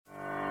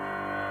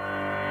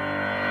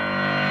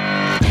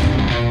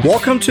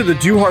Welcome to the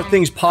Do Hard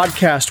Things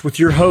podcast with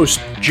your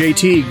host, Jay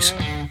Teagues.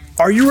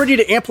 Are you ready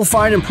to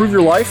amplify and improve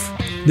your life?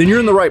 Then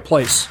you're in the right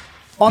place.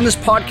 On this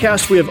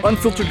podcast, we have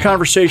unfiltered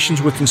conversations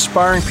with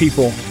inspiring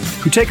people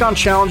who take on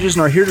challenges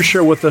and are here to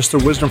share with us their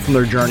wisdom from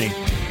their journey.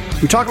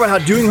 We talk about how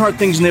doing hard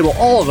things enable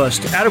all of us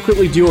to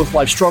adequately deal with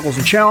life's struggles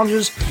and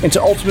challenges and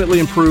to ultimately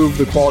improve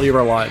the quality of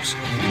our lives.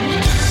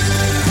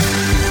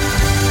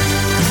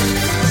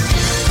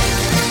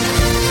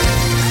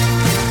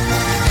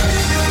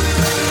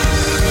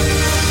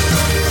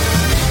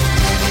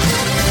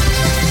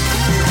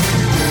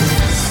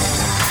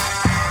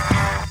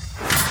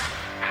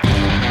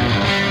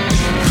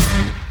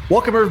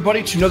 Welcome,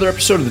 everybody, to another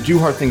episode of the Do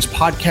Hard Things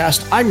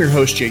podcast. I'm your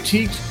host, Jay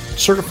Teagues,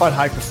 certified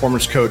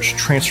high-performance coach,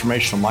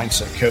 transformational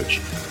mindset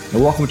coach.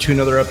 And welcome to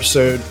another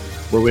episode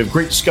where we have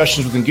great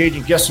discussions with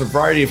engaging guests on a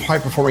variety of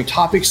high-performing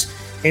topics.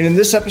 And in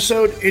this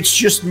episode, it's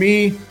just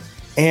me.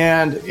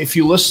 And if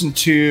you listen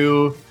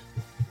to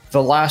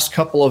the last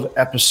couple of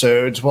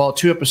episodes, well,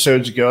 2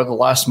 episodes ago, the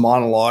last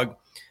monologue,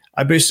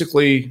 I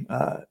basically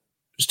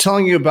was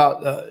telling you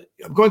about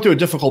I'm going through a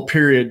difficult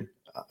period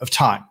of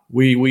time.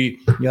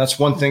 That's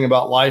one thing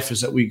about life, is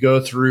that we go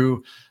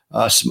through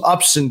some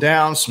ups and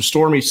downs, some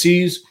stormy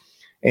seas.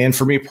 And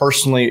for me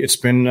personally, it's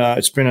been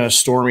a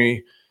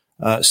stormy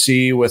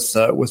sea with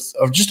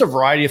just a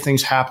variety of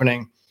things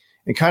happening,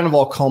 and kind of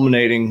all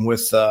culminating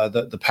with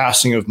the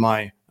passing of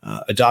my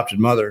adopted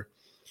mother.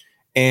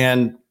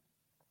 And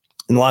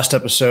in the last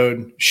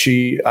episode,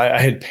 I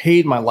had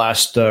paid my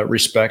last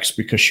respects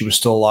because she was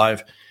still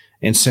alive,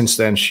 and since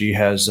then she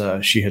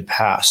had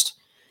passed.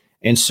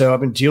 And so I've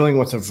been dealing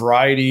with a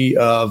variety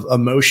of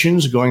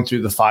emotions, going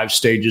through the 5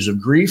 stages of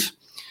grief.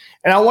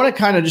 And I want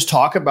to kind of just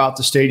talk about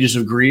the stages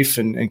of grief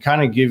and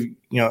kind of give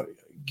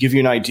you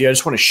an idea. I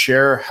just want to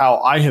share how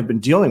I have been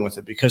dealing with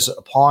it, because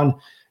upon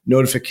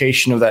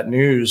notification of that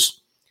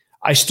news,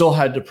 I still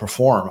had to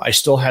perform. I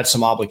still had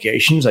some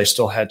obligations. I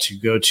still had to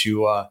go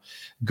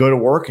to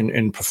work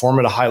and perform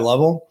at a high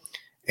level.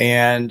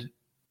 And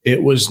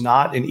it was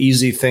not an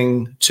easy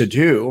thing to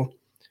do.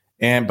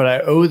 But I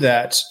owe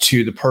that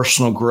to the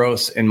personal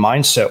growth and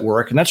mindset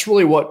work. And that's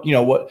really what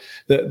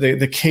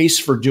the case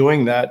for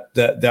doing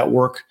that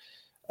work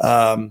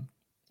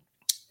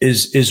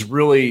is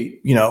really,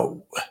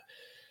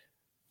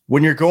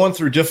 when you're going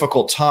through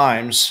difficult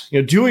times,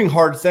 doing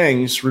hard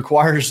things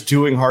requires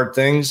doing hard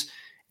things.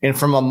 And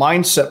from a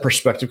mindset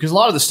perspective, because a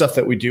lot of the stuff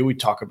that we do, we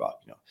talk about,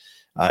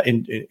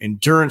 in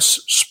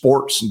endurance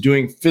sports and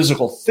doing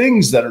physical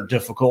things that are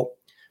difficult.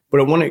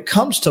 But when it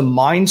comes to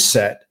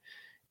mindset,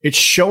 it's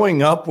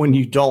showing up when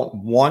you don't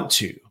want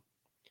to.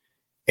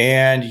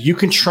 And you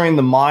can train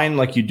the mind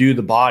like you do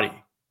the body.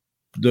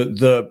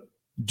 The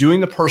doing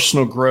the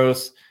personal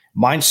growth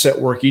mindset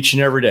work each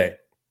and every day,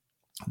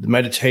 the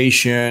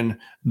meditation,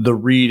 the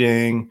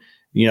reading,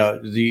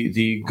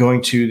 the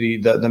going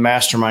to the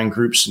mastermind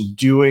groups and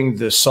doing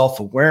the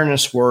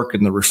self-awareness work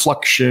and the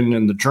reflection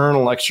and the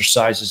journal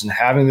exercises and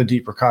having the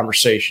deeper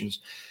conversations.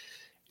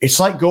 It's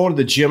like going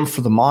to the gym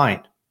for the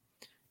mind.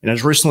 And I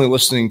was recently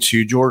listening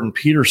to Jordan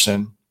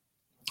Peterson.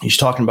 He's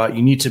talking about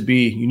you need to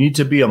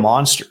be a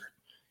monster.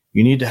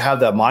 You need to have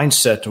that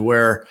mindset to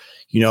where,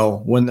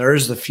 when there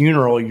is the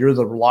funeral, you're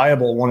the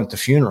reliable one at the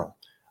funeral.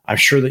 I'm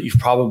sure that you've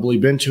probably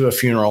been to a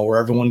funeral where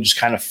everyone just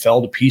kind of fell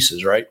to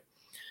pieces, right?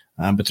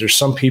 But there's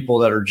some people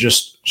that are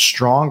just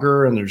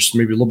stronger and they're just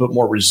maybe a little bit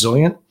more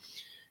resilient.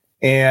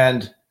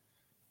 And,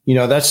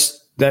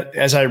 that's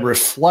as I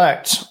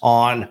reflect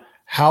on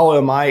how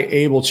am I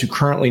able to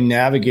currently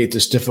navigate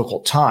this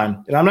difficult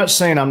time? And I'm not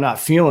saying I'm not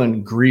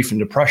feeling grief and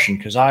depression,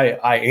 because I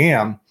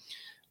am,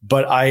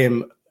 but I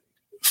am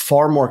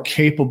far more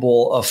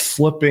capable of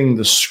flipping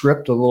the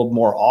script a little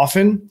more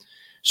often,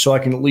 so I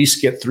can at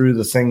least get through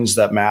the things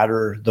that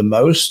matter the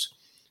most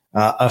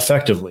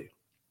effectively.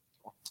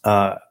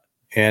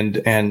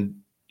 And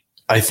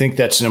I think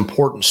that's an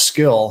important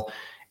skill.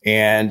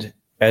 And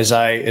as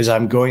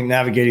I'm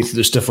navigating through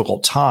this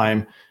difficult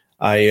time,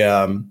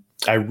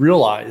 I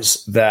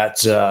realize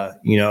that,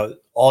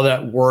 all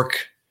that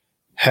work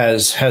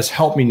has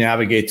helped me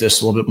navigate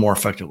this a little bit more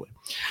effectively.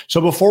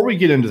 So before we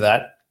get into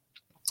that,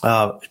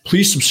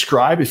 please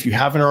subscribe if you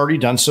haven't already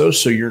done so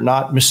you're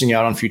not missing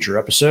out on future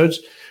episodes.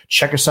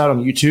 Check us out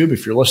on YouTube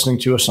if you're listening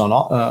to us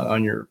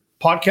on your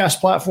podcast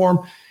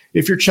platform.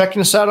 If you're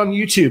checking us out on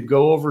YouTube,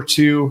 go over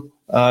to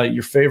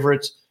your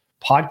favorite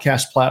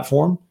podcast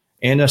platform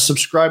and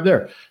subscribe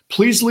there.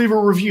 Please leave a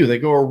review. They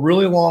go a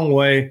really long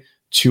way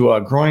to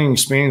growing and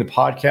expanding the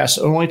podcast.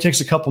 It only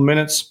takes a couple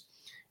minutes.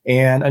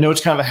 And I know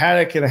it's kind of a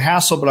headache and a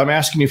hassle, but I'm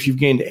asking you if you've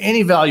gained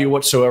any value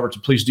whatsoever to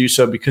please do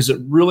so, because it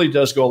really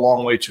does go a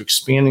long way to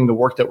expanding the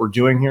work that we're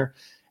doing here.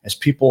 As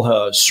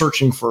people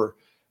searching for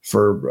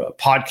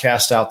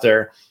podcasts out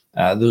there,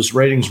 those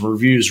ratings and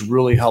reviews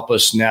really help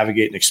us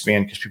navigate and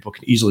expand, because people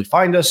can easily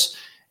find us,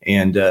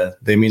 and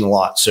they mean a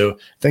lot. So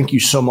thank you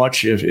so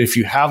much. If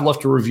you have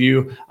left a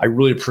review, I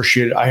really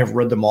appreciate it. I have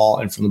read them all,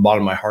 and from the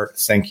bottom of my heart,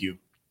 thank you.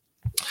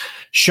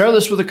 Share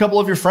this with a couple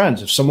of your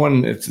friends. If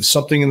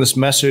something in this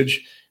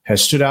message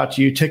has stood out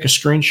to you, take a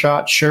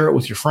screenshot, share it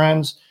with your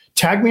friends.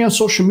 tag me on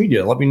social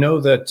media. Let me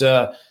know that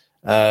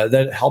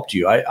that helped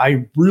you.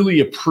 I really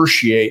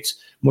appreciate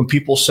when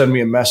people send me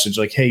a message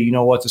like, hey, you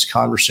know what? This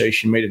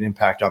conversation made an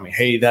impact on me.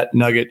 Hey, that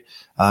nugget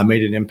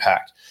made an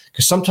impact.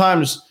 Because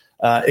sometimes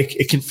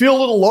it can feel a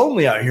little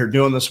lonely out here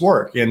doing this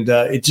work. And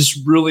it just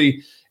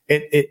really,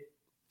 it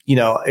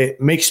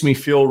makes me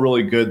feel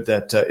really good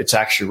that it's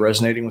actually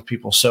resonating with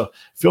people. So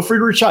feel free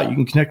to reach out. You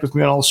can connect with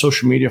me on all the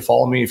social media.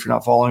 Follow me if you're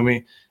not following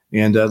me.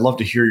 And I'd love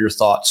to hear your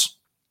thoughts.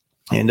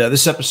 And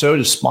this episode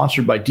is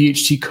sponsored by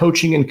DHT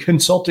Coaching and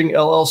Consulting,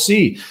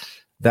 LLC.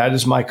 That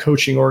is my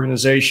coaching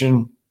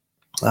organization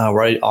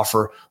where I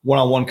offer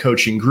one-on-one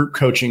coaching, group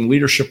coaching,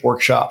 leadership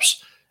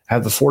workshops,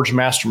 have the Forge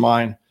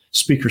Mastermind,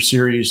 speaker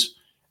series,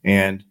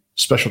 and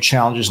special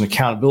challenges and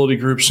accountability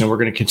groups. And we're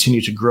going to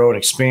continue to grow and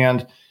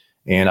expand.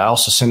 And I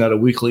also send out a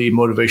weekly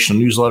motivational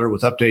newsletter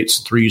with updates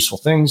and 3 useful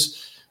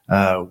things,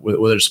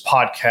 whether it's a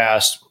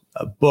podcast,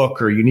 a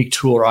book, or a unique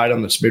tool or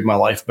item that's made my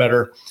life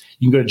better.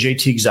 You can go to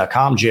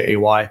jaytiegs.com,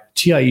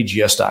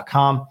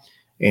 JAYTIEGS.com.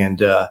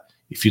 And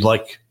if you'd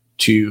like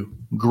to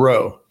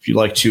grow, if you'd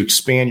like to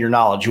expand your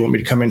knowledge, you want me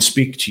to come in and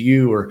speak to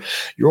you or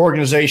your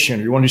organization,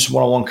 or you want to do some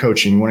one-on-one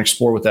coaching, you want to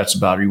explore what that's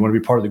about, or you want to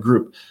be part of the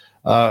group,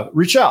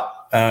 reach out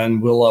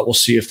and we'll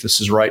see if this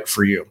is right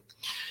for you.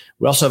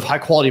 We also have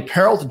high-quality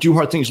apparel, the Do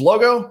Hard Things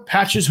logo,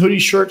 patches,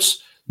 hoodies,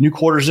 shirts, new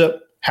quarter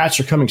zip, hats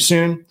are coming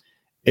soon.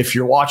 If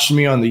you're watching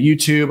me on the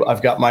YouTube,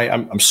 I've got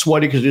I'm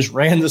sweaty because I just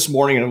ran this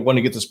morning and I want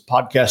to get this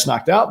podcast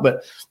knocked out,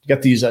 but I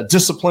got these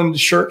disciplined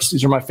shirts.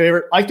 These are my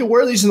favorite. I like to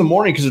wear these in the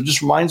morning because it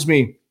just reminds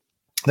me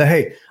that,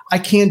 hey, I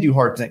can do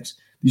hard things.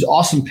 These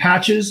awesome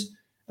patches.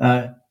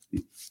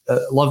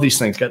 Love these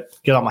things.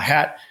 Get on my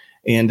hat.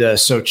 And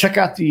so check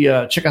out the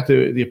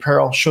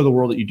apparel, show the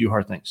world that you do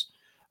hard things.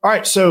 All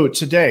right. So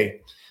today,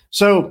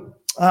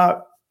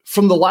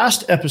 from the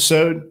last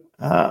episode,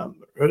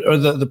 or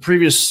the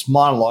previous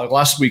monologue,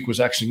 last week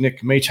was actually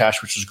Nick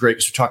Maytash, which was great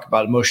because we talked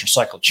about emotional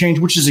cycle change,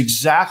 which is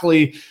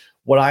exactly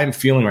what I'm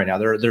feeling right now.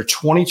 There are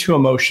 22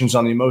 emotions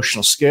on the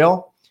emotional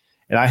scale,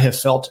 and I have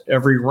felt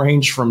every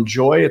range from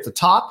joy at the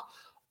top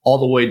all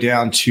the way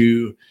down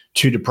to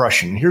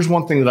depression. And here's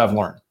one thing that I've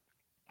learned.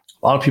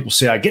 A lot of people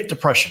say, I get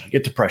depression.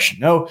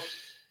 No,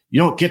 you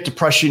don't get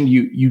depression.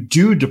 You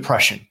do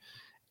depression.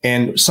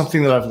 And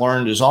something that I've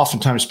learned is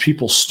oftentimes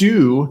people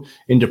stew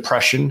in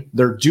depression.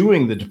 They're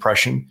doing the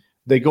depression.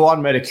 They go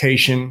on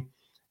medication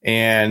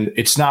and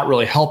it's not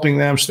really helping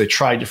them. So they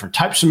try different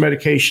types of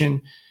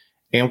medication.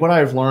 And what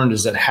I've learned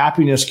is that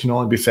happiness can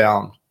only be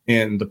found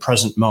in the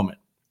present moment.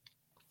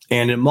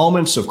 And in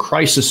moments of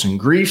crisis and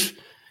grief,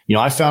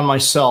 I found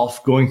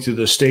myself going through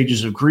the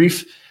stages of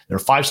grief. There are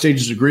 5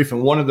 stages of grief,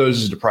 and one of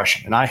those is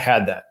depression. And I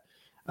had that.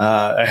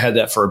 I had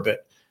that for a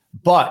bit.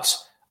 But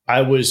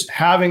I was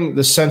having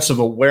the sense of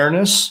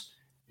awareness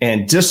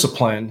and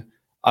discipline.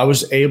 I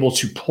was able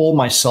to pull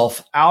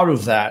myself out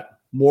of that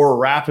more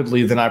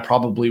rapidly than I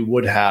probably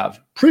would have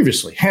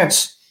previously.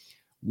 Hence,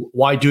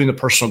 why doing the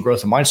personal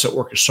growth and mindset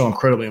work is so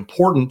incredibly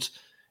important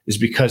is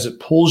because it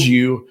pulls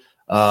you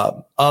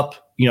up,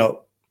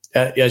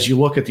 as you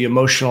look at the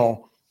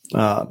emotional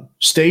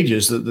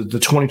stages, the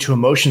 22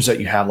 emotions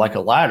that you have, like a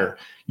ladder,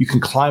 you can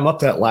climb up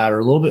that ladder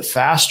a little bit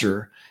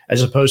faster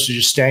as opposed to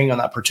just staying on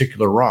that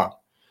particular rung.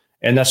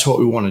 And that's what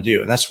we want to do.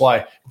 And that's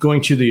why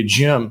going to the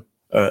gym,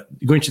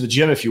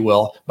 if you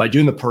will, by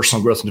doing the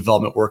personal growth and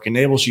development work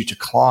enables you to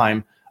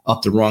climb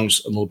up the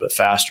rungs a little bit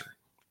faster.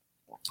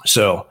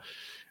 So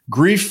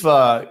grief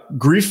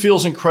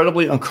feels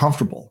incredibly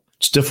uncomfortable.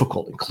 It's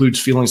difficult. It includes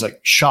feelings like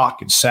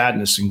shock and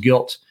sadness and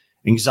guilt,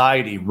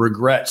 anxiety,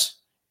 regret,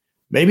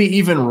 maybe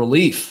even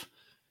relief.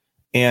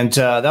 And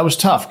that was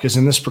tough because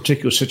in this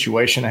particular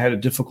situation, I had a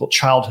difficult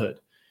childhood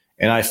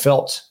and I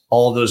felt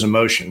all of those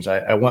emotions.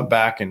 I went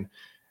back and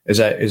as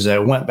I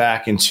went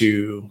back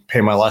into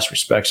pay my last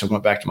respects, I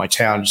went back to my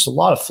town, just a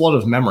lot of flood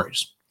of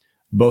memories,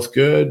 both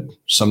good,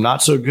 some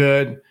not so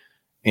good.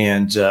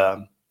 And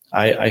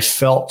I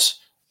felt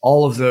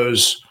all of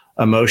those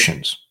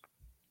emotions.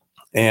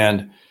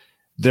 And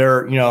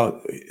there,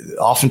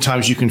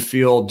 oftentimes you can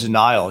feel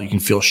denial. You can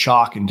feel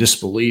shock and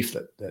disbelief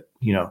that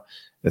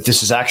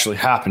this is actually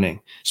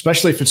happening,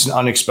 especially if it's an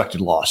unexpected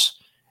loss.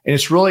 And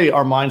it's really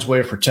our mind's way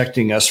of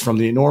protecting us from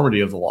the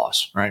enormity of the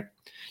loss, right?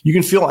 You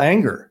can feel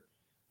anger.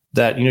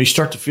 That, you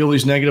start to feel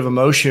these negative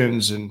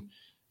emotions and,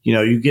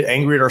 you get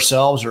angry at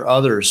ourselves or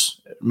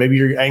others. Maybe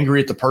you're angry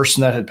at the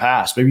person that had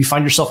passed. Maybe you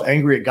find yourself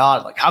angry at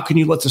God. Like, how can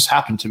you let this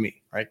happen to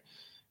me? Right.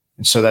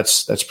 And so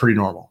that's pretty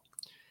normal.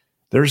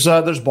 There's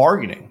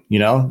bargaining,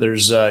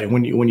 there's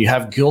when you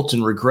have guilt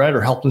and regret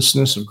or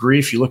helplessness of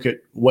grief, you look at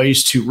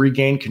ways to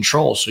regain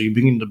control. So you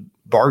begin to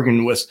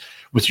bargain with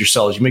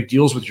yourselves. You make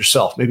deals with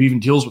yourself, maybe even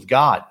deals with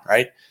God,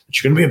 right?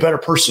 That you're going to be a better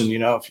person,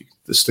 if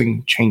this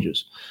thing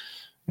changes.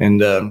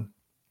 And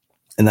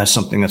that's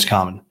something that's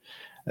common.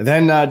 And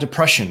then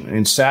depression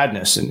and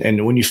sadness.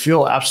 And when you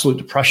feel absolute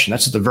depression,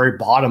 that's at the very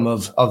bottom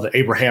of the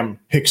Abraham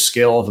Hicks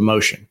scale of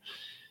emotion.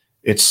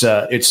 It's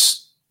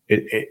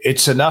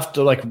enough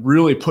to like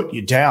really put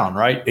you down,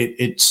 right?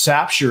 It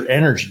saps your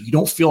energy. You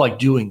don't feel like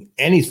doing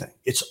anything.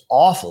 It's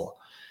awful.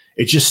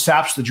 it just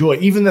saps the joy.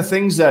 Even the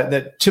things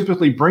that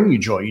typically bring you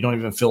joy, you don't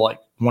even feel like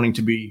wanting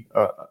to be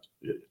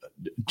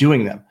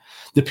doing them.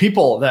 The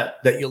people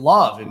that you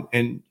love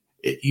and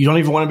you don't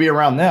even want to be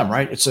around them,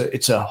 right?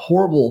 It's a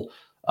horrible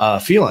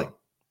feeling.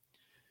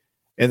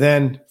 And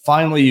then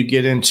finally, you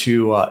get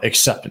into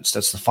acceptance.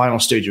 That's the final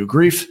stage of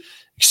grief.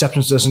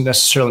 Acceptance doesn't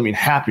necessarily mean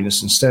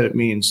happiness. Instead, it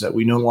means that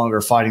we no longer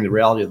are fighting the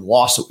reality of the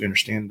loss, that we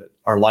understand that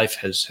our life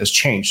has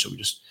changed. So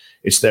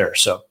it's there.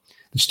 So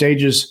the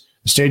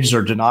stages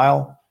are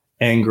denial,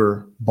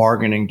 anger,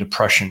 bargaining,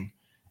 depression,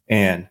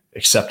 and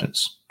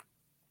acceptance.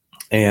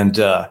 And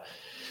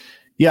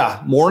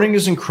mourning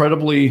is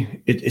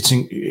incredibly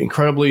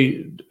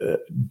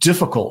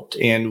difficult.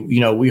 And,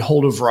 we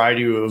hold a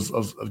variety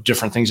of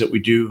different things that we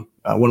do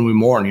when we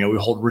mourn. We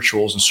hold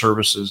rituals and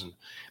services and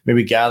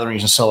maybe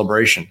gatherings and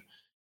celebration.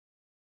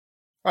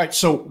 All right.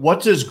 So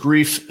what does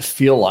grief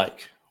feel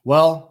like?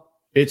 Well,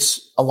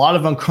 it's a lot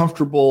of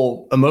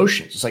uncomfortable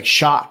emotions. It's like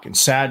shock and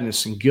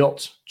sadness and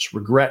guilt. It's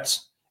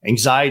regrets,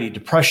 anxiety,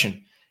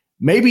 depression,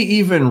 maybe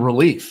even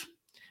relief.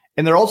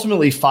 And there are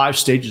ultimately 5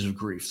 stages of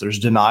grief. There's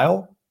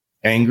denial,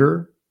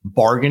 anger,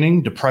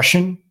 bargaining,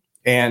 depression,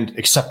 and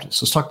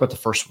acceptance. Let's talk about the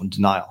first one,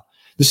 denial.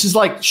 This is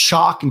like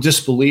shock and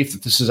disbelief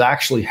that this is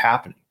actually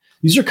happening.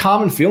 These are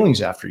common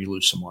feelings after you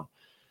lose someone,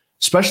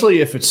 especially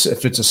if it's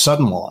a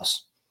sudden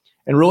loss.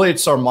 And really,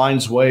 it's our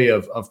mind's way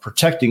of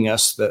protecting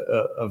us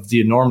of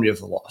the enormity of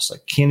the loss.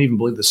 Like, can't even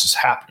believe this is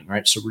happening,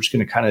 right? So we're just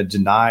going to kind of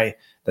deny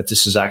that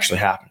this is actually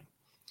happening.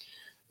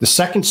 The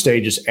second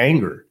stage is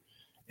anger.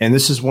 And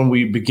this is when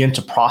we begin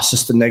to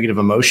process the negative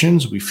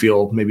emotions. We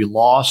feel maybe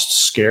lost,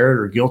 scared,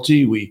 or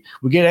guilty. We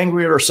get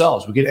angry at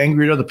ourselves. We get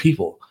angry at other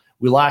people.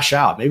 We lash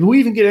out. Maybe we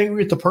even get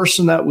angry at the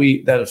person that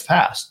have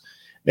passed.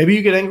 Maybe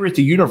you get angry at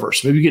the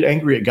universe. Maybe you get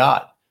angry at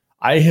God.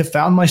 I have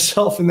found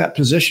myself in that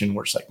position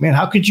where it's like, man,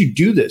 how could you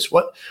do this?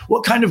 What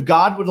kind of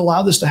God would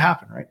allow this to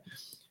happen, right?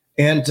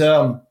 And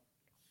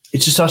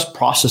it's just us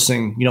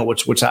processing,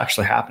 what's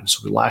actually happened. So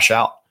we lash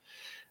out.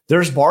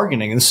 There's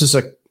bargaining, and this is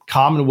a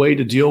common way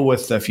to deal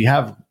with if you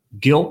have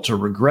guilt or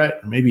regret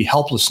or maybe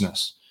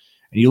helplessness,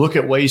 and you look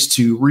at ways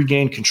to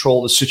regain control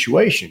of the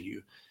situation.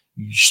 You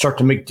start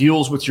to make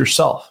deals with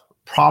yourself,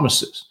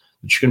 promises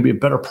that you're going to be a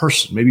better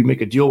person. Maybe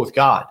make a deal with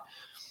God.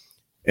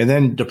 And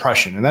then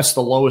depression. And that's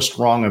the lowest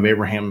rung of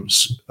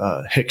Abraham's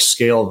Hicks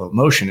scale of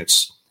emotion.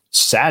 It's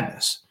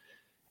sadness.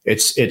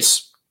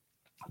 It's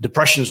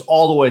depression is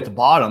all the way at the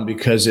bottom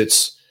because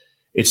it's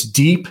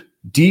deep,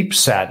 deep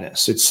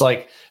sadness. It's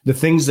like the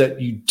things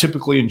that you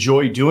typically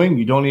enjoy doing,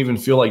 you don't even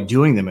feel like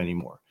doing them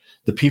anymore.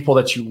 The people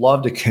that you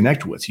love to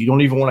connect with, you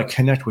don't even want to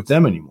connect with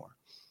them anymore.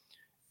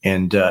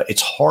 And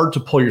it's hard to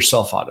pull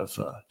yourself out of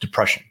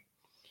depression.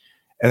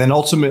 And then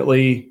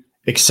ultimately,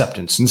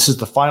 acceptance. And this is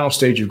the final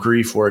stage of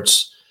grief where it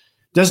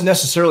doesn't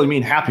necessarily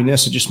mean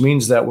happiness. It just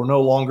means that we're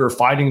no longer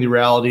fighting the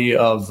reality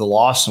of the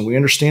loss. And we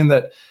understand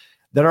that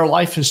our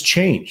life has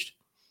changed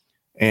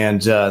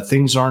and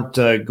things aren't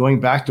going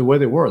back the way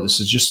they were. This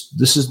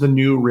is the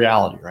new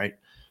reality, right?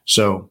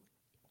 So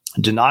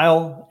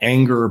denial,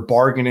 anger,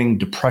 bargaining,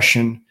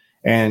 depression,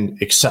 and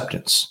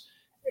acceptance.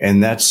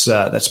 And that's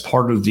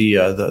part of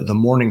the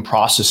mourning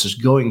process, is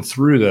going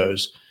through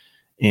those.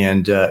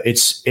 And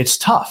it's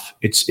tough.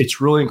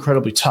 It's really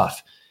incredibly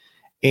tough.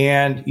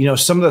 And,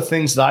 some of the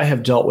things that I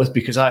have dealt with,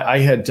 because I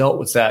had dealt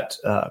with that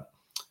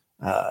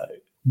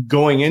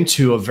going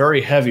into a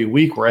very heavy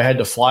week where I had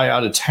to fly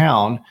out of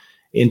town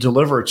and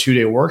deliver a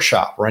 2-day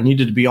workshop where I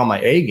needed to be on my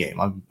A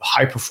game. I'm a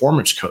high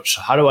performance coach.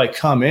 So how do I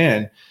come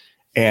in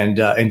and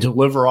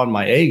deliver on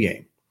my A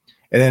game?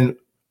 And then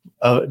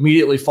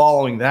immediately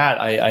following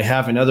that, I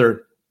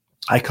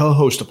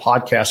co-host a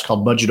podcast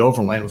called Budget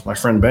Overland with my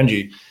friend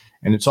Benji.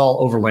 And it's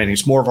all overlanding.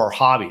 It's more of our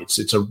hobby.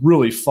 It's a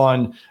really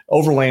fun,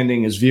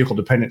 overlanding is vehicle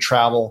dependent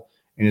travel.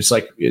 And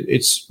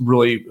it's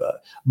really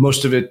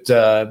most of it,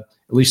 at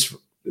least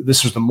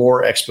this was the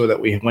Moore Expo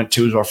that we went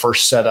to as our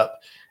first setup,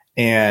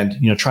 and,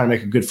 trying to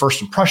make a good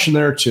first impression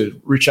there to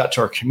reach out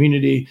to our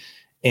community.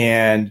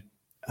 And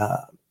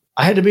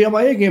I had to be on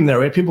my A game there.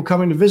 We had people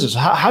coming to visit. So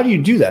how do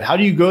you do that? How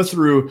do you go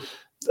through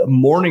a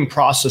mourning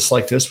process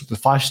like this with the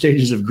 5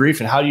 stages of grief,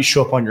 and how do you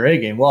show up on your A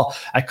game? Well,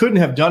 I couldn't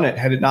have done it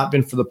had it not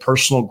been for the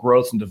personal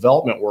growth and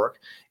development work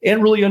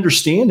and really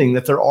understanding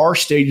that there are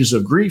stages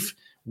of grief.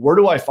 Where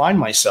do I find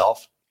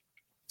myself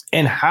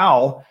and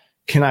how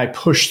can I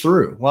push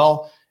through?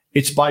 Well,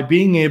 it's by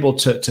being able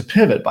to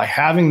pivot, by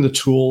having the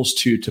tools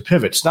to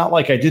pivot. It's not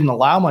like I didn't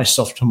allow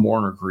myself to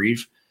mourn or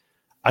grieve.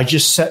 I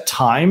just set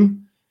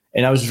time,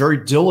 and I was very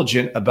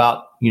diligent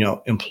about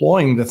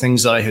employing the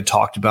things that I had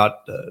talked about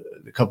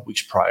a couple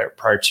weeks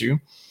prior to, and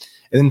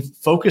then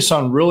focus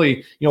on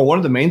really, one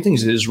of the main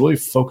things is really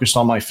focused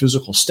on my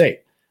physical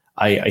state.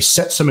 I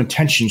set some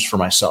intentions for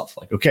myself,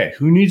 like, okay,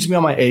 who needs me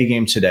on my A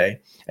game today?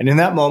 And in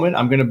that moment,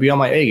 I'm going to be on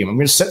my A game. I'm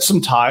going to set some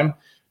time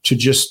to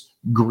just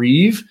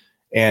grieve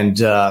and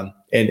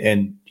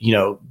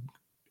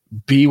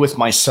be with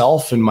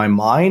myself and my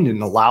mind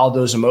and allow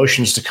those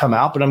emotions to come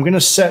out. But I'm going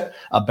to set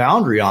a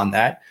boundary on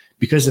that,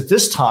 because at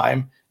this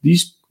time,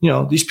 these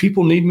these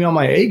people need me on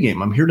my A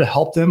game. I'm here to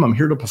help them. I'm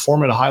here to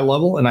perform at a high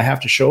level, and I have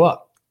to show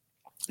up.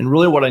 And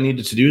really what I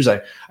needed to do is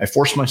I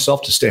forced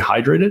myself to stay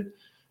hydrated.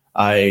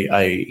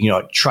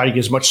 I try to get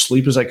as much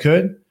sleep as I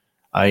could.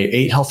 I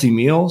ate healthy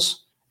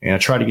meals, and I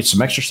tried to get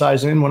some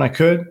exercise in when I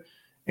could,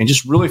 and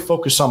just really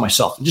focus on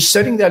myself and just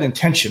setting that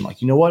intention.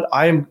 Like, you know what?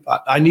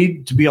 I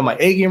need to be on my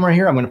A game right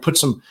here. I'm going to put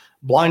some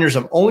blinders.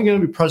 I'm only going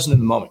to be present in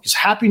the moment, because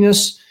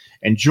happiness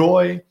and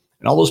joy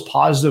and all those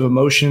positive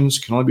emotions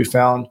can only be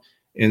found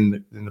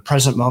in the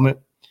present moment.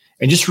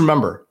 And just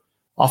remember,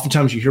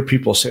 oftentimes you hear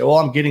people say, well,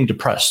 I'm getting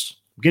depressed.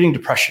 I'm getting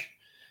depression.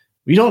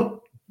 We don't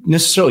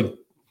necessarily,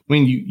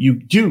 you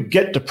do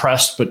get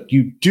depressed, but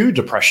you do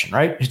depression,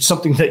 right? It's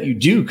something that you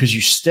do because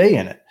you stay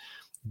in it.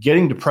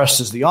 Getting depressed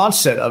is the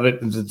onset of it,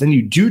 and then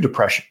you do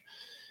depression.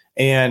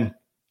 And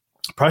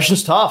depression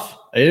is tough.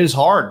 It is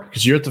hard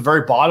because you're at the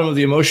very bottom of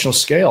the emotional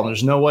scale and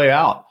there's no way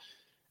out.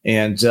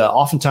 And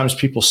oftentimes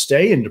people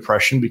stay in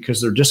depression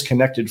because they're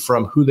disconnected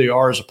from who they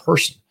are as a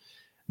person.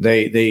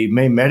 They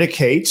may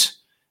medicate,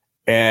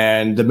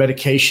 and the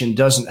medication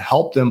doesn't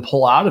help them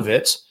pull out of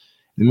it.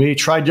 They may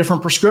try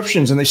different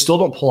prescriptions and they still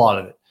don't pull out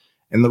of it.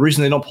 And the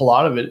reason they don't pull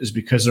out of it is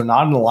because they're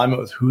not in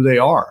alignment with who they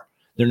are.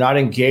 They're not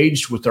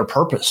engaged with their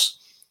purpose.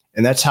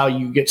 And that's how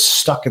you get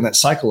stuck in that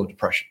cycle of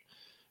depression.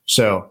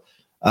 So,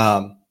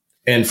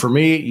 and for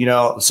me,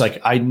 it's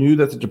like I knew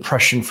that the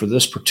depression for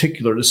this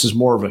is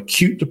more of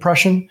acute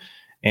depression,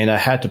 and I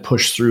had to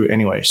push through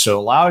anyway.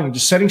 So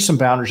just setting some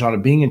boundaries on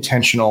it, being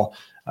intentional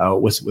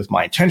with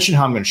my intention,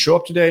 how I'm going to show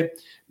up today,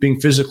 being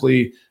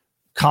physically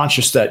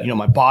conscious that,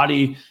 my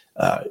body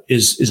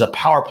is a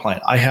power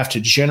plant. I have to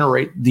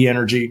generate the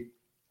energy.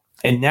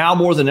 And now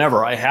more than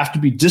ever, I have to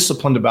be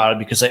disciplined about it,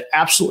 because I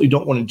absolutely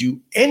don't want to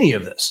do any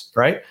of this,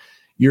 right?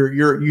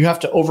 You have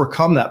to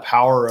overcome that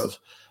power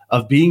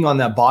of being on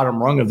that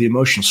bottom rung of the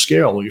emotional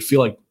scale, where you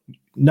feel like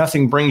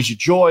nothing brings you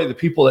joy. The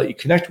people that you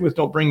connect with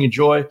don't bring you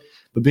joy,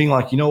 but being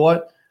like, you know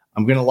what?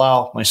 I'm going to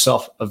allow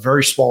myself a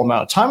very small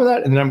amount of time of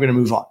that, and then I'm going to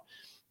move on.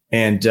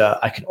 And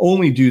I can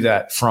only do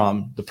that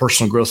from the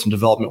personal growth and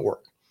development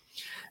work.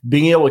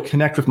 Being able to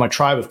connect with my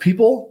tribe of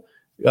people,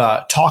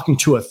 talking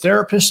to a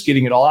therapist,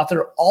 getting it all out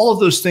there, all of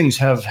those things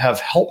have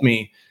helped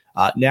me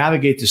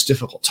navigate this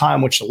difficult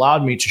time, which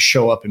allowed me to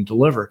show up and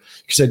deliver,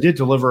 because I did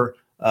deliver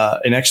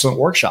an excellent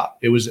workshop.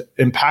 It was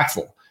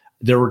impactful.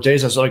 There were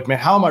days I was like, man,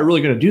 how am I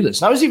really going to do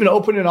this? And I was even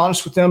open and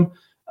honest with them,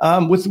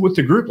 with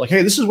the group, like,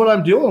 hey, this is what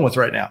I'm dealing with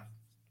right now.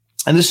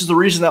 And this is the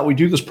reason that we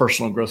do this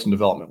personal growth and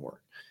development work.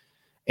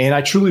 And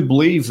I truly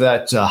believe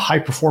that high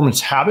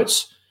performance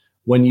habits,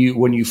 when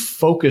you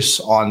focus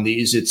on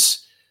these,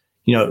 it's,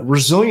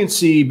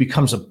 resiliency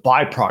becomes a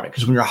byproduct,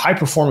 because when you're a high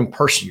performing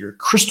person, you're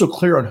crystal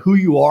clear on who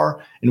you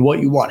are and what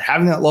you want.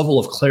 Having that level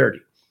of clarity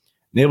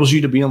enables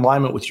you to be in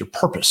alignment with your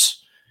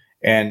purpose,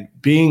 and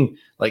being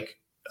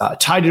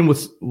tied in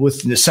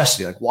with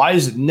necessity. Like, why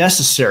is it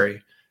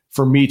necessary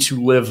for me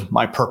to live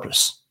my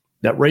purpose?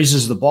 That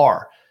raises the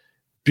bar.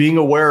 Being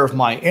aware of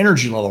my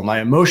energy level, my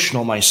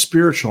emotional, my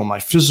spiritual, my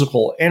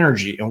physical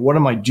energy, and what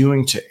am I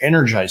doing to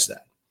energize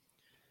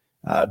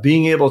that?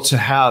 Being able to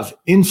have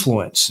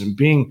influence and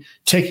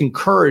taking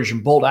courage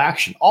and bold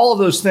action, all of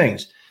those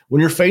things. When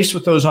you're faced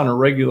with those on a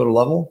regular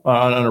level,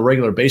 on a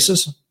regular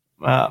basis,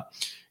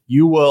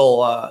 you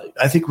will,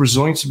 I think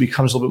resiliency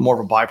becomes a little bit more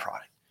of a byproduct.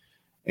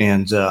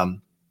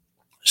 And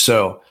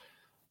so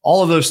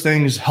all of those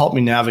things help me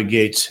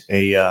navigate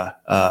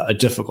a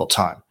difficult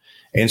time.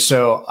 And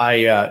so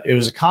it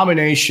was a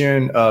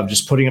combination of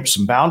just putting up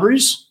some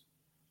boundaries.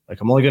 Like,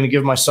 I'm only going to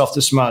give myself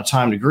this amount of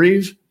time to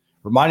grieve,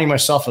 reminding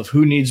myself of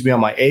who needs me on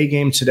my A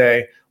game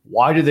today.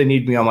 Why do they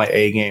need me on my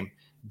A game?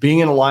 Being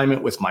in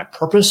alignment with my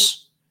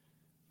purpose,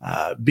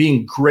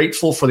 being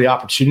grateful for the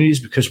opportunities,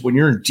 because when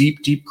you're in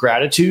deep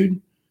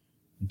gratitude,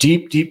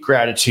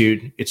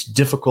 it's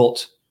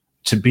difficult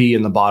to be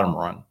in the bottom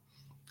rung.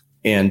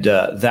 And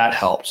that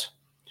helped.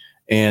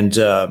 And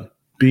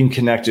being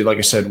connected, like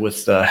I said,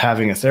 with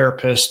having a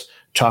therapist,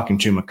 talking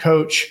to my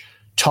coach,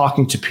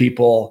 talking to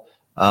people,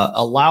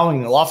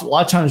 allowing a lot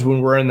of times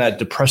when we're in that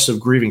depressive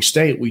grieving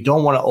state, we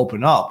don't want to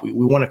open up. We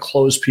want to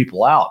close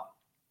people out,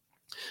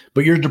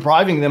 but you're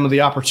depriving them of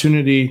the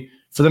opportunity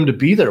for them to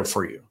be there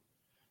for you.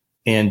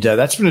 And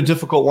that's been a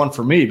difficult one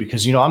for me,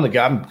 because, I'm the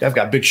guy, I've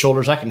got big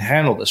shoulders. I can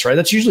handle this, right?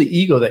 That's usually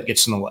ego that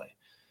gets in the way.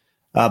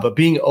 But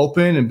being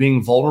open and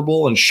being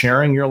vulnerable and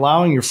sharing, you're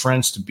allowing your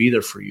friends to be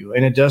there for you.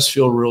 And it does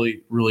feel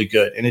really, really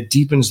good. And it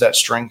deepens that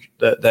strength,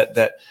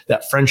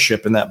 that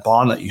friendship and that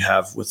bond that you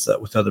have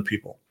with other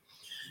people.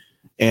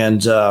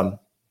 And so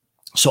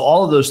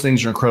all of those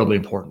things are incredibly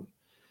important.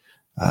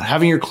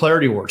 Having your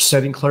clarity words,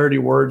 setting clarity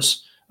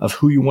words of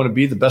who you want to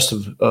be, the best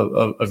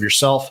of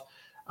yourself.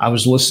 I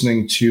was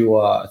listening to,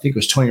 I think it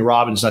was Tony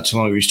Robbins not too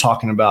long ago. He was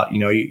talking about,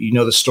 you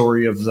know the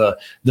story of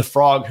the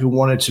frog who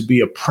wanted to be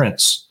a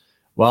prince.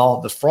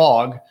 Well, the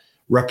frog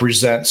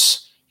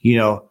represents,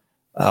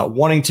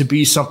 wanting to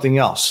be something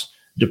else,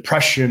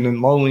 depression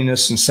and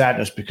loneliness and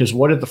sadness. Because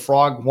what did the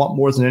frog want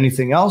more than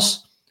anything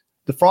else?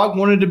 The frog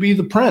wanted to be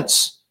the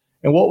prince.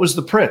 And what was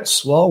the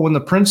prince? Well, when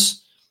the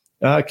prince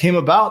came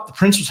about, the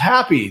prince was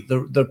happy.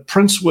 The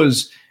prince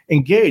was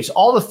engaged.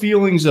 All the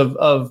feelings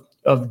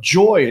of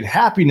joy and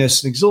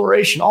happiness and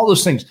exhilaration, all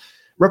those things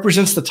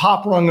represents the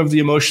top rung of the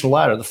emotional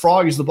ladder. The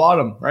frog is the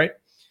bottom, right?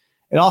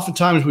 And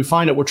oftentimes we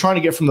find that we're trying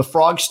to get from the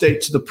frog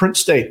state to the prince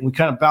state, and we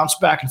kind of bounce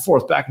back and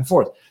forth.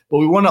 But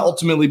we want to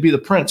ultimately be the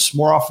prince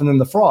more often than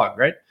the frog,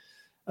 right?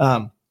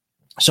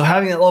 So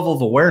having that level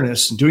of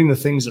awareness and doing the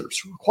things that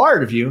are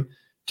required of you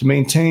to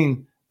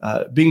maintain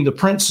being the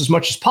prince as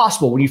much as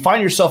possible. When you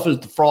find yourself as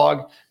the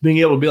frog, being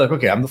able to be like,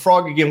 okay, I'm the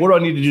frog again. What do I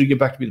need to do to get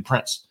back to be the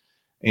prince?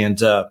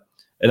 And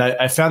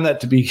I found that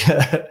to be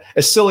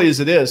as silly as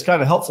it is,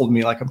 kind of helpful to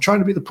me. Like, I'm trying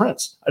to be the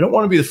prince. I don't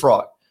want to be the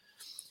frog.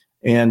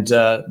 And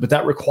but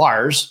that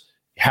requires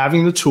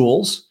having the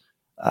tools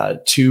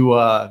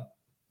to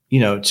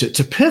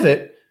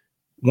pivot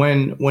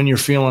when you're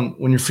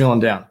feeling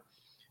down.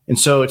 And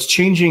so it's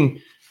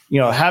changing,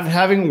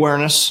 having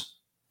awareness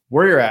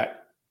where you're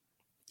at,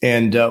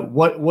 and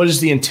what is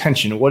the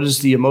intention? What is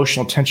the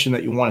emotional intention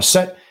that you want to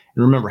set?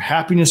 And remember,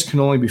 happiness can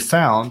only be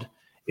found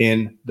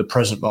in the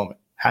present moment.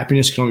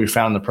 Happiness can only be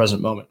found in the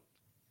present moment.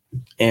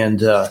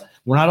 And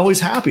we're not always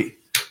happy,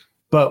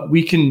 but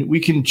we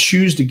can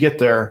choose to get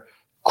there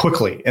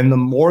quickly. And the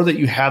more that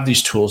you have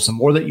these tools, the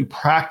more that you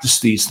practice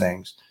these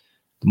things,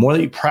 the more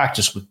that you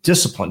practice with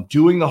discipline,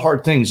 doing the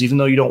hard things, even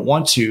though you don't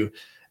want to,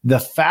 the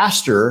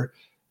faster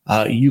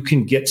you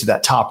can get to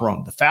that top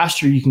rung, the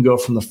faster you can go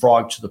from the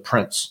frog to the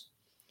prince.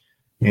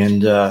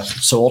 And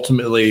so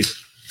ultimately,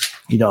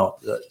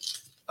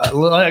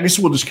 I guess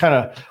we'll just kind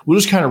of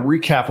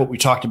recap what we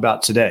talked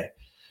about today.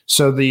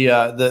 So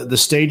the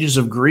stages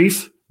of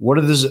grief, what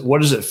does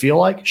it feel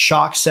like?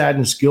 Shock,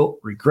 sadness, guilt,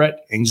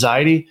 regret,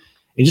 anxiety.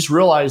 And just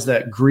realize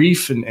that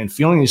grief and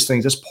feeling these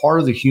things, that's part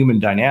of the human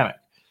dynamic.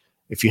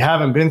 If you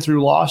haven't been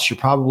through loss, you're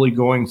probably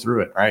going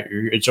through it, right?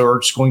 It's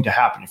going to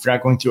happen. If you're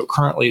not going through it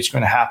currently, it's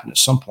going to happen at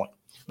some point.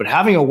 But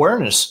having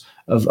awareness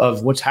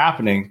of what's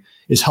happening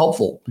is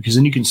helpful, because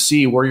then you can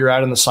see where you're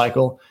at in the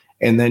cycle,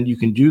 and then you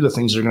can do the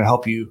things that are going to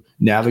help you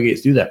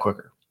navigate through that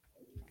quicker.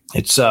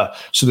 It's so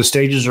the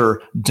stages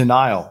are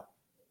denial,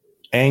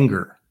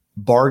 anger,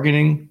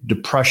 bargaining,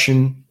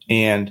 depression,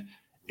 and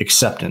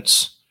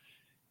acceptance.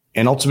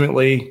 And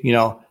ultimately,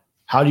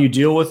 how do you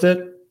deal with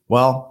it?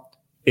 Well,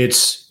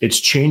 it's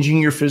changing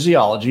your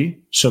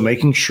physiology. So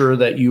making sure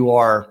that you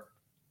are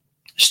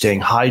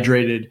staying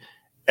hydrated,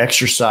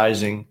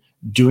 exercising,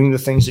 doing the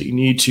things that you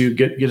need to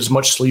get as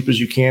much sleep as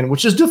you can,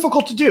 which is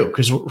difficult to do,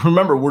 because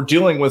remember, we're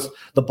dealing with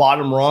the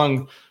bottom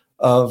rung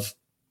of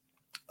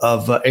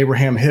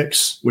Abraham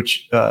Hicks,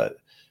 which the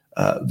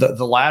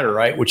ladder,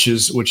 right? Which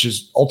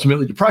is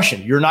ultimately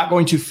depression. You're not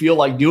going to feel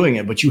like doing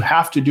it, but you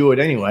have to do it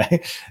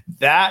anyway.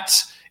 That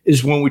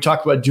is when we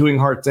talk about doing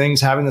hard things,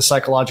 having the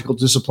psychological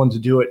discipline to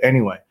do it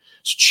anyway.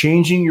 So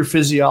changing your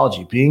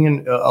physiology,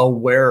 being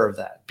aware of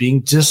that, being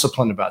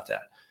disciplined about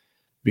that,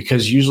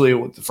 because usually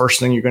the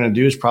first thing you're going to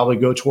do is probably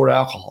go toward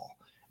alcohol.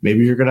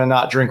 Maybe you're going to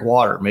not drink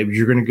water. Maybe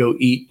you're going to go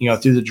eat,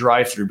 through the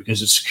drive-through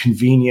because it's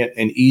convenient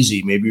and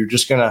easy. Maybe you're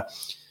just going to,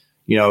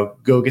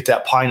 go get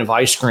that pint of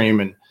ice cream,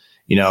 and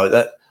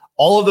that.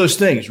 All of those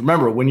things.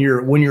 Remember, when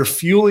you're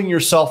fueling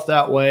yourself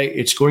that way,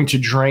 it's going to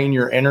drain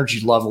your energy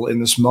level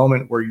in this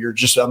moment where you're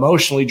just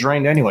emotionally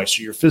drained anyway.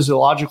 So you're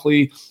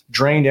physiologically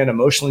drained and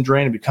emotionally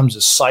drained. It becomes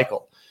a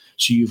cycle.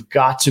 So you've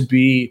got to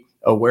be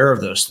aware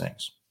of those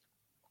things.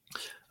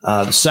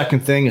 The second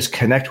thing is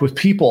connect with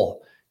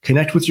people.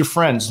 Connect with your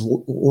friends.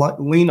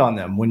 Lean on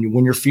them. When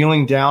you're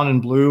feeling down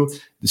and blue,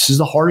 this is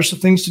the hardest of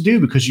things to do,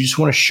 because you just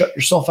want to shut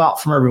yourself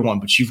out from everyone.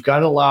 But you've got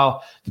to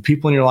allow the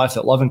people in your life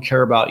that love and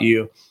care about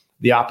you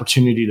the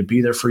opportunity to be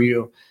there for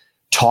you.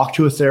 Talk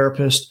to a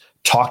therapist,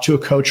 talk to a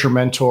coach or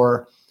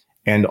mentor,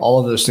 and all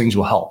of those things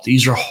will help.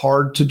 These are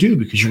hard to do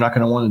because you're not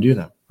going to want to do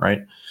them,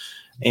 right?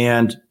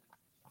 And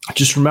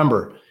just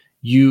remember,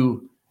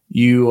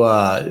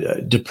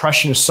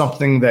 depression is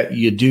something that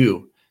you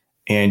do,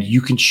 and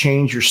you can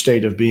change your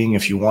state of being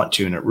if you want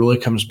to. And it really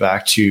comes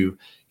back to,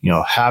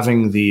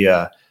 having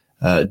the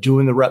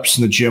doing the reps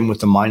in the gym with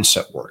the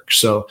mindset work.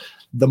 So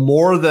the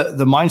more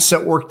the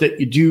mindset work that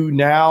you do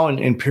now, and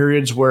in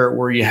periods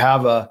where you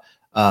have a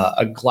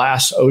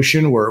glass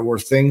ocean where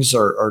things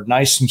are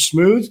nice and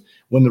smooth,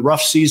 when the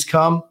rough seas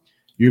come,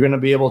 you're going to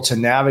be able to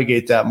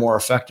navigate that more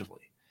effectively.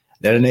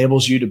 That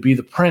enables you to be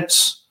the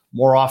prince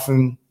more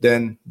often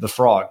than the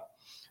frog.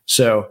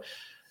 So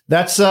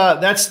that's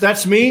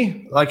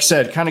me. Like I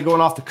said, kind of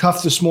going off the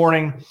cuff this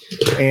morning,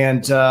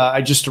 and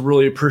I just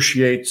really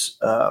appreciate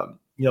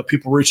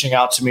people reaching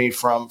out to me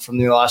from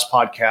the last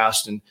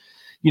podcast. And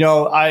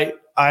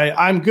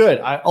I'm good.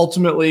 I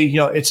ultimately,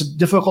 it's a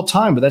difficult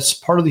time, but that's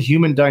part of the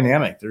human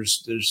dynamic.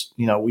 There's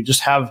we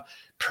just have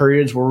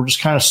periods where we're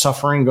just kind of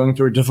suffering, going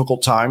through a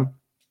difficult time.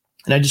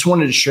 And I just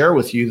wanted to share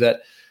with you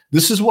that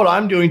this is what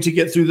I'm doing to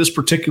get through this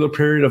particular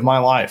period of my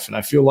life. And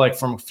I feel like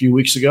from a few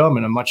weeks ago, I'm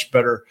in a much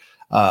better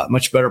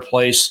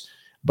place,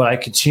 but I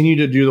continue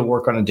to do the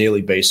work on a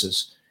daily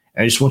basis.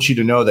 And I just want you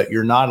to know that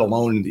you're not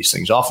alone in these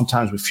things.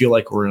 Oftentimes we feel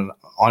like we're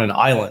on an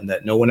island,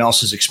 that no one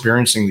else is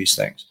experiencing these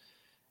things.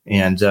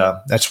 And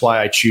that's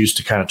why I choose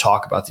to kind of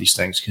talk about these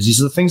things, because these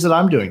are the things that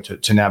I'm doing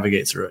to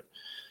navigate through it.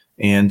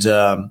 And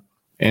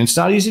it's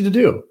not easy to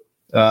do,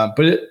 but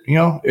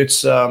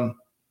it's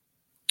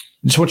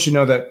just want you to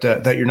know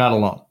that you're not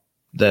alone,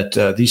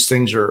 that these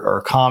things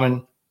are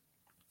common.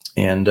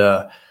 And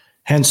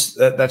hence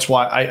that's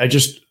why I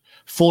just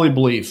fully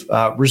believe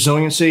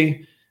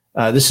resiliency.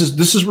 This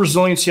is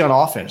resiliency on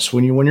offense.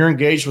 When you're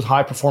engaged with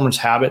high performance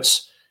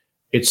habits,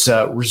 it's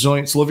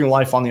resilience, living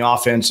life on the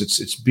offense.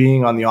 It's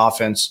being on the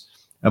offense.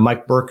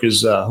 Mike Burke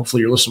is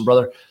hopefully you're listening,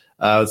 brother.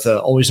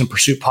 The Always in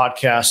Pursuit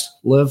podcast.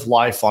 Live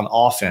life on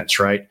offense,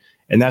 right?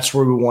 And that's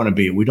where we want to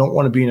be. We don't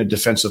want to be in a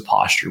defensive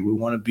posture. We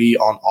want to be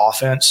on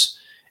offense.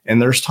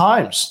 And there are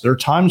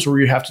times where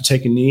you have to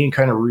take a knee and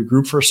kind of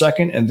regroup for a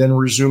second and then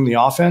resume the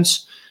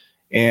offense.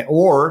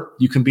 Or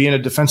you can be in a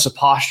defensive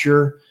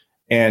posture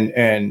and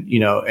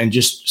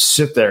just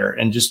sit there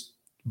and just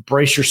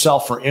brace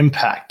yourself for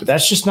impact. But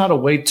that's just not a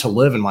way to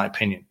live, in my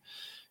opinion.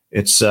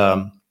 It's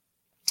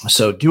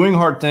so doing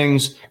hard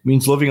things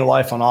means living a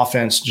life on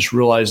offense. Just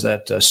realize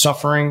that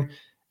suffering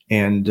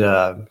and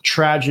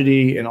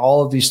tragedy and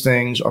all of these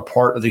things are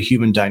part of the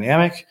human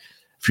dynamic.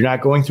 If you're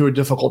not going through a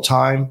difficult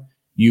time,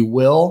 you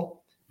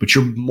will, but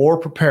you're more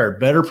prepared,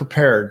 better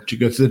prepared to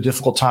go through the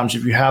difficult times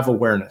if you have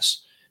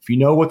awareness. If you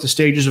know what the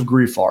stages of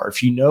grief are,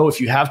 if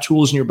you have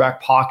tools in your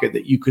back pocket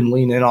that you can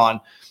lean in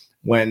on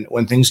when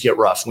things get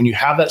rough, when you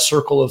have that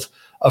circle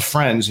of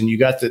friends and you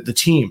got the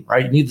team,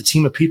 right? You need the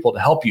team of people to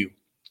help you.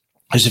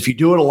 Because if you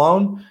do it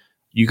alone,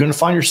 you're going to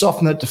find yourself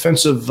in that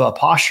defensive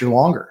posture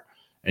longer,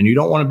 and you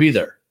don't want to be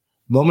there.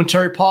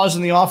 Momentary pause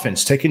in the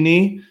offense, take a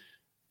knee,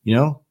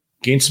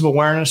 gain some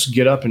awareness,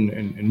 get up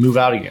and move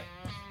out again.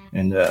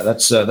 And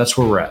that's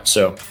where we're at.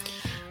 So,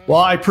 well,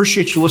 I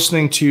appreciate you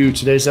listening to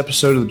today's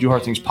episode of the Do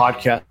Hard Things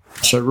podcast.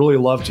 So I'd really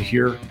love to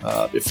hear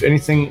if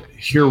anything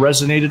here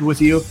resonated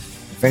with you.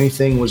 If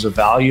anything was of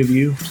value to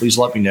you, please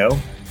let me know.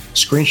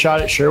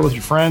 Screenshot it, share it with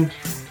your friend,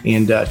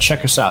 and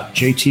check us out,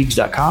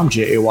 jaytiegs.com,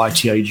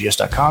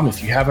 JAYTIEGS.com.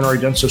 If you haven't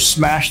already done so,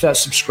 smash that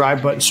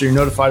subscribe button so you're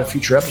notified of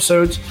future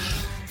episodes,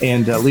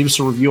 and leave us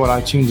a review on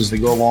iTunes as they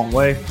go a long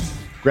way.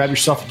 Grab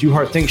yourself a Do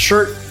Hard Things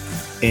shirt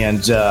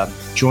and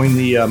join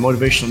the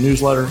motivational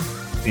newsletter.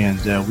 And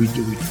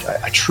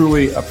I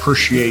truly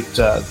appreciate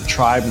the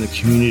tribe and the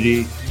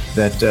community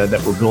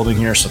that we're building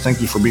here. So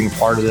thank you for being a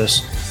part of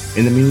this.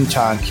 In the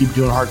meantime, keep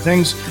doing hard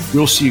things.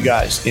 We'll see you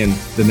guys in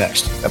the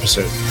next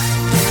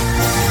episode.